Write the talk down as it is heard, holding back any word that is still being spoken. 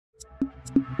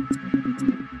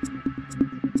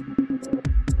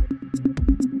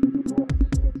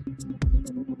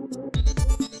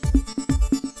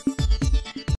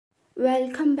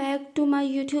Welcome back to my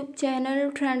YouTube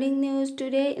channel Trending News.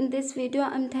 Today in this video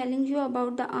I'm telling you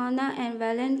about the Anna and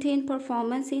Valentin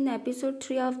performance in episode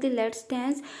 3 of the Let's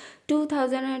Dance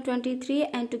 2023,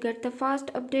 and to get the fast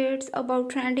updates about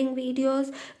trending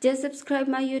videos, just subscribe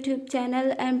my YouTube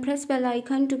channel and press bell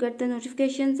icon to get the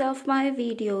notifications of my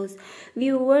videos.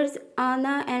 Viewers,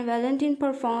 Anna and Valentin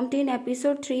performed in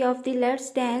episode 3 of the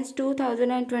Let's Dance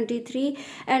 2023,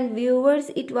 and viewers,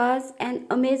 it was an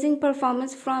amazing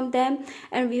performance from them.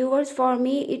 And viewers, for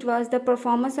me it was the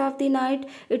performance of the night.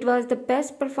 It was the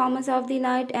best performance of the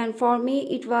night, and for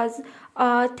me it was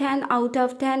a 10 out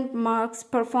of 10 marks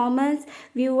performance.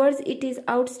 Viewers, it is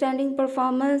outstanding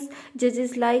performance.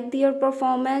 Judges liked their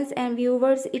performance, and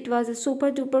viewers, it was a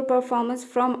super duper performance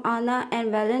from Anna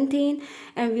and Valentin.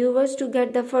 And viewers, to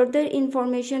get the further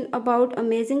information about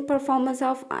amazing performance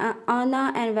of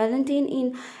Anna and Valentin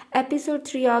in episode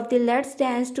 3 of the Let's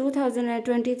Dance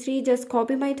 2023, just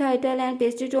copy my title and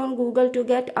paste it on Google to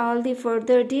get all the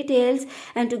further details.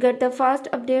 And to get the fast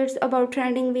updates about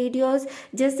trending videos,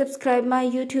 just subscribe my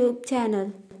YouTube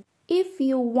channel. If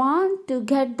you want to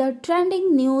get the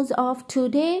trending news of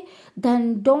today,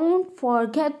 then don't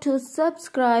forget to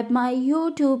subscribe my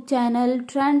YouTube channel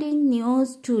Trending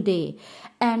News Today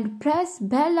and press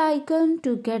bell icon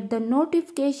to get the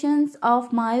notifications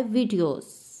of my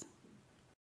videos.